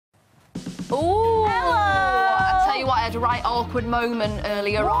I had a right awkward moment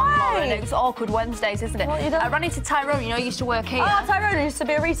earlier on, Lauren. It was awkward Wednesdays, isn't it? What you done? I ran into Tyrone, you know, he used to work here. Oh, Tyrone used to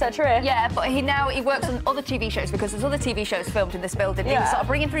be a researcher here. Yeah, but he works on other TV shows because there's other TV shows filmed in this building. Yeah. He was sort of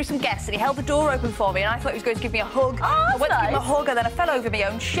bringing through some guests and he held the door open for me and I thought he was going to give me a hug. Oh, I went to give him a nice. hug and then I fell over my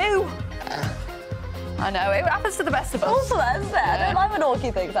own shoe. I know, it happens to the best of us. Also, that's it. I don't like when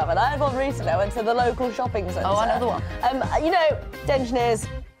awkward things happen. I had one recently. I went to the local shopping centre. Oh, another one. You know, The Engineers,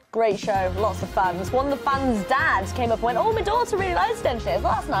 great show, lots of fans. One of the fans' dads came up and went, oh, my daughter really likes The Engineers.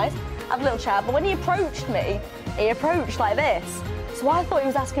 Well, that's nice. Have a little chat. But when he approached me, he approached like this. So I thought he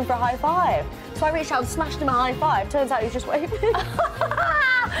was asking for a high five. So I reached out and smashed him a high five. Turns out he was just waving.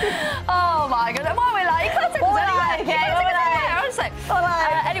 Oh my goodness, what are we like?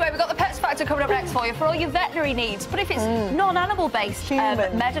 Anyway, we've got the Pets Factor coming up next for you for all your veterinary needs. But if it's non-animal based,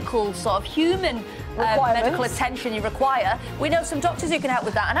 medical, sort of human medical attention you require, we know some doctors who can help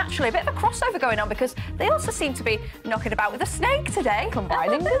with that. And actually, a bit of a crossover going on because they also seem to be knocking about with a snake today.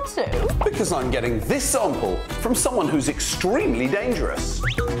 Combining the two. Because I'm getting this sample from someone who's extremely dangerous.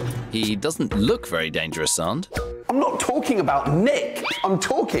 He doesn't look very dangerous, Sand. I'm not talking about Nick. I'm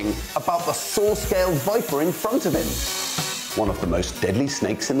talking about the saw-scaled viper in front of him. One of the most deadly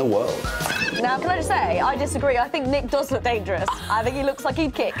snakes in the world. Now, can I just say, I disagree. I think Nick does look dangerous. I think he looks like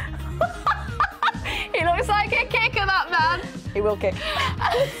he'd kick. He looks like a kicker, that man. He will kick.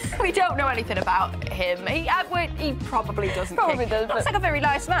 We don't know anything about him. He probably doesn't Probably kick. does, Looks like a very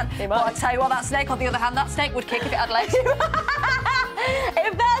nice man. He But might. I'll tell you what, that snake, on the other hand, that snake would kick if it had legs.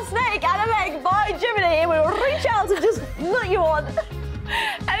 If that snake had a leg, by Jiminy, it will reach out and just nut you on.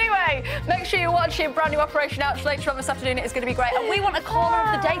 Anyway, make sure you're watching brand new Operation Ouch later on this afternoon. It's going to be great. And we want a caller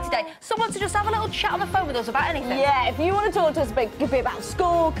of the day today. Someone to just have a little chat on the phone with us about anything. Yeah, if you want to talk to us, it could be about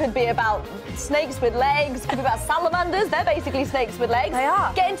school, could be about snakes with legs, could be about salamanders. They're basically snakes with legs. They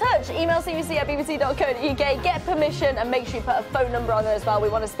are. Get in touch. Email cbc@bbc.co.uk. Get permission and make sure you put a phone number on there as well. We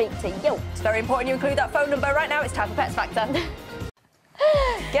want to speak to you. It's very important you include that phone number. Right now, it's time for Pets Factor.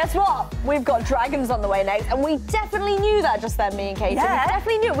 Guess what? We've got dragons on the way next, and we definitely knew that just then, me and Katie. Yeah. We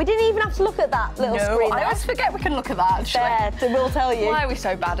definitely knew it. We didn't even have to look at that little screen I there. always forget we can look at that, actually. There, we'll tell you. Why are we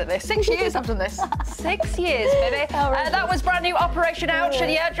so bad at this? 6 years I've done this. 6 years, baby. That was brand new Operation Ouch,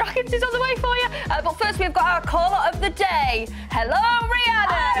 and yeah, Dragons is on the way for you. But first, we've got our caller of the day. Hello,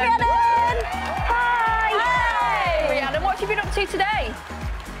 Rhiannon. Hi, Rhiannon. Hi. Hey, Rhiannon, what have you been up to today?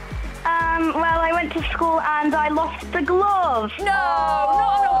 Well, I went to school and I lost the glove. No,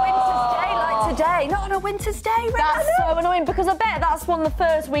 not on a winter's day like today. Not on a winter's day, Rhiannon. That's so annoying, because I bet that's one of the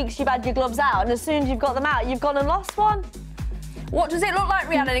first weeks you've had your gloves out, and as soon as you've got them out, you've gone and lost one. What does it look like,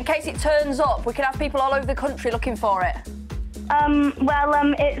 Rhiannon, in case it turns up? We can have people all over the country looking for it.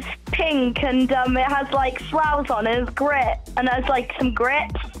 It's pink and it has like swells on it, it's grit, and there's like some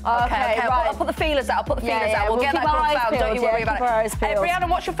grits. Okay, right. I'll put the feelers out. We'll get that glove out. Don't you worry about it. Hey, Rhiannon,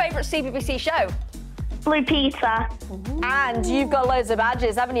 what's your favourite CBBC show? Blue pizza. And you've got loads of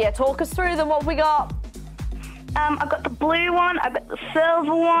badges, haven't you? Talk us through them. What have we got? I've got the blue one, I've got the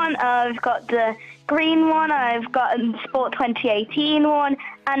silver one, I've got the green one, I've got the Sport 2018 one,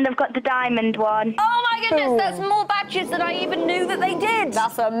 and I've got the diamond one. Oh my goodness, that's more badges than I even knew that they did.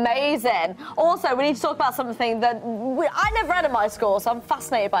 That's amazing. Also, we need to talk about something that I never had at my school, so I'm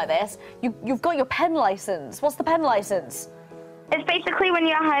fascinated by this. You've got your pen licence. What's the pen licence? It's basically when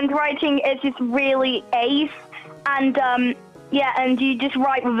your handwriting is just really ace, and and you just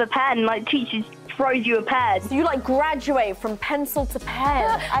write with a pen, like teachers throws you a pen. So you like graduate from pencil to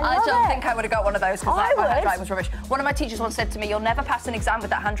pen. I don't think I would have got one of those because my handwriting was rubbish. One of my teachers once said to me, "You'll never pass an exam with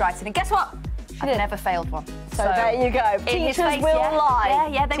that handwriting." And guess what? I've never failed one. So there you go. Teachers will lie.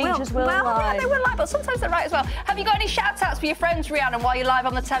 Yeah, they will. Lie. Yeah, they will lie, but sometimes they're right as well. Have you got any shout-outs for your friends, Rhiannon, while you're live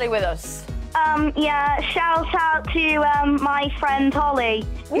on the telly with us? Shout out to my friend Holly,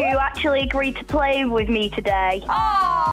 who actually agreed to play with me today. Oh!